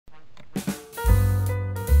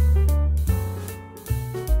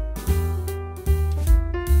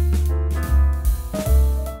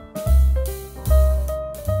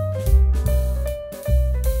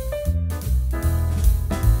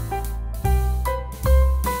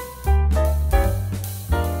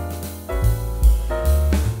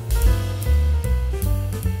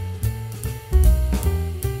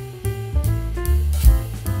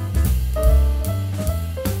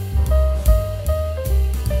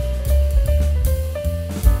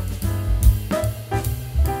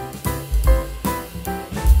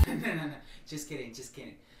just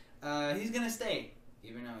kidding. He's gonna stay,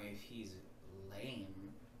 even though if he's lame.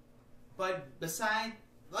 But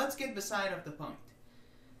let's get beside of the point.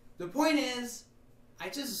 The point is, I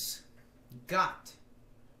just got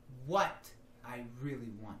what I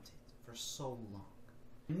really wanted for so long.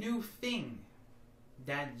 A new thing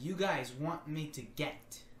that you guys want me to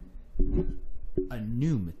get. A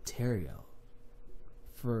new material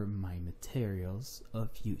for my materials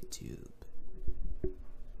of YouTube.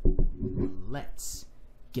 Let's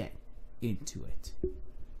get into it.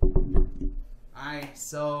 Alright,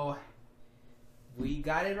 so we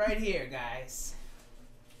got it right here, guys.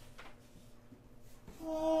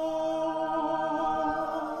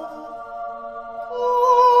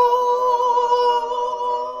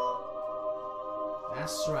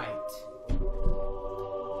 That's right.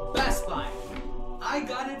 Best Buy. I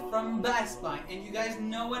got it from Best Buy. And you guys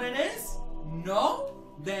know what it is? No?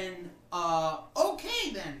 Then,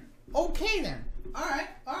 okay then. Okay then. Alright.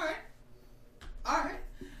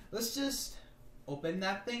 Let's just open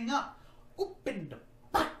that thing up. Open the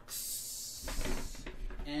box.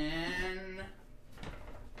 And...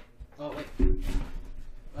 oh, wait.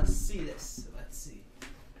 Let's see this. Let's see.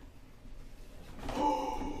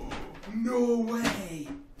 No way!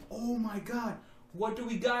 Oh my god. What do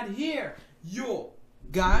we got here? Yo,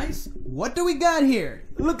 guys, what do we got here?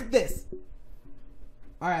 Look at this.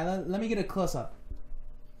 Alright, let me get a close-up.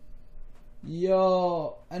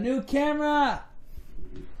 Yo, a new camera.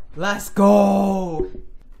 Let's go.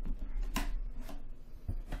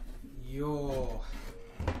 Yo.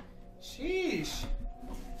 Sheesh.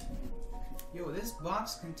 Yo, this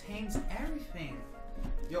box contains everything.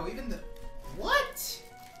 Yo, even the... what?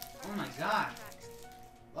 Oh my god.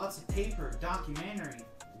 Lots of paper, documentary.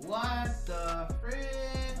 What the frick?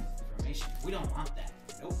 Information. We don't want that.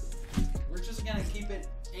 Nope. We're just gonna keep it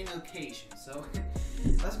in location. So,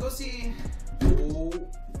 let's go see. Oh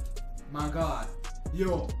my god.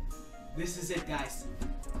 Yo, this is it, guys.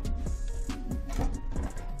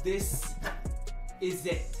 This is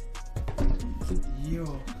it.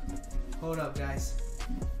 Yo. Hold up, guys.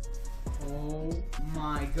 Oh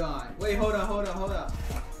my god. Wait, hold up.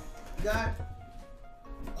 God.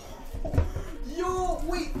 Yo,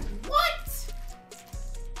 wait, what?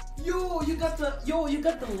 Yo, you got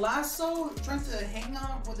the lasso trying to hang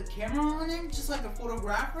out with a camera on him, just like a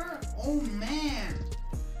photographer? Oh man.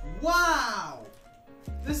 Wow.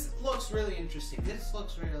 This looks really interesting.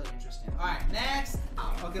 Alright, next.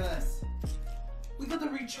 Look at this. We got the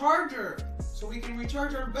recharger, so we can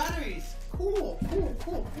recharge our batteries. Cool.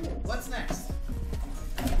 What's next?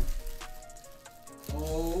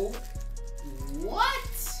 Oh, what?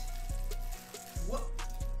 What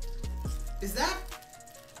is that?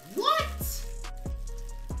 What?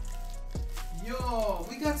 Yo,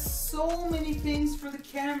 we got so many things for the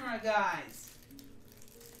camera, guys.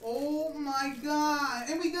 Oh my god,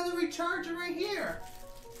 and we got a recharger right here.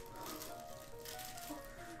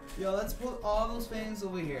 Yo, let's put all those things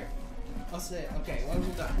over here. I'll say, okay, what have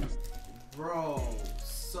we got? Bro,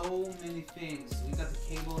 so many things. We got the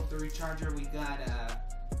cable of the recharger. We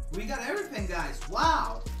got everything, guys.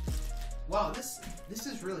 Wow, this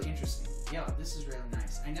is really interesting. Yo, this is really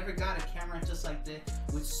nice. I never got a camera just like this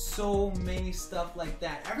with so many stuff like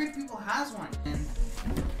that. Every people has one, and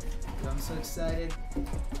I'm so excited.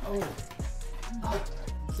 Oh,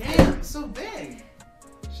 damn, it's so big.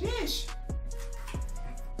 Sheesh.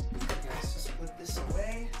 Guys, just put this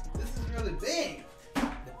away. This is really big.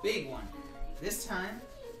 The big one. This time,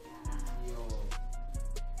 yo.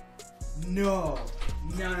 No.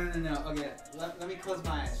 Okay, let me close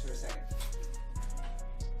my eyes for a second.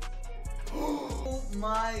 Oh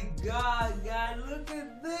my god, guys, look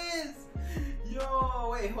at this. Yo,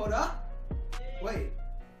 wait, hold up.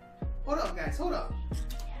 Hold up, guys, hold up.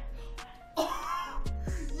 Oh,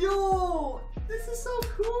 yo, this is so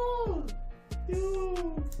cool.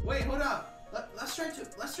 Yo. Wait, hold up. Let's try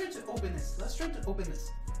to open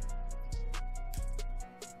this.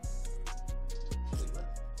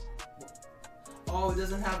 Oh, it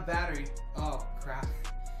doesn't have battery. Oh, crap.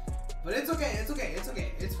 But it's okay.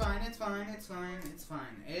 It's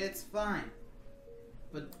fine.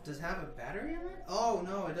 But does it have a battery in it? Oh,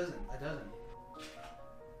 no, it doesn't.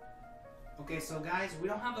 Okay, so guys, we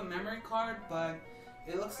don't have a memory card, but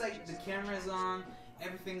it looks like the camera is on,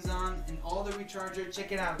 everything's on, and all the recharger.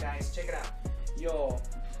 Check it out, guys. Check it out. Yo,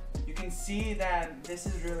 you can see that this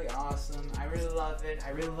is really awesome. I really love it.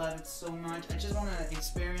 So much. I just want to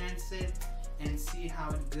experience it and see how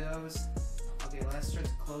it goes. Okay, let's try to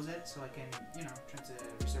close it so I can, try to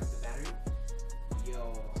reserve the battery.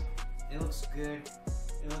 Yo, it looks good.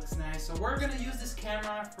 It looks nice. So we're gonna use this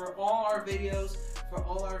camera for all our videos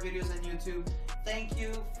on YouTube. thank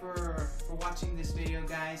you for watching this video,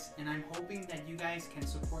 guys, and I'm hoping that you guys can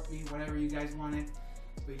support me whatever you guys wanted.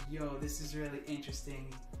 But yo, this is really interesting.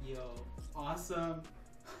 Yo, awesome.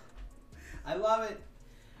 I love it.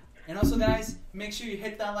 And also, guys, make sure you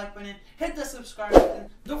hit that like button, hit the subscribe button.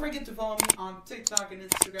 Don't forget to follow me on TikTok and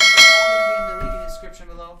Instagram. They're all going to be in the link in the description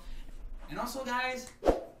below. And also, guys,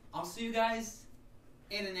 I'll see you guys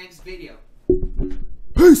in the next video.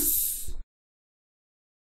 Peace!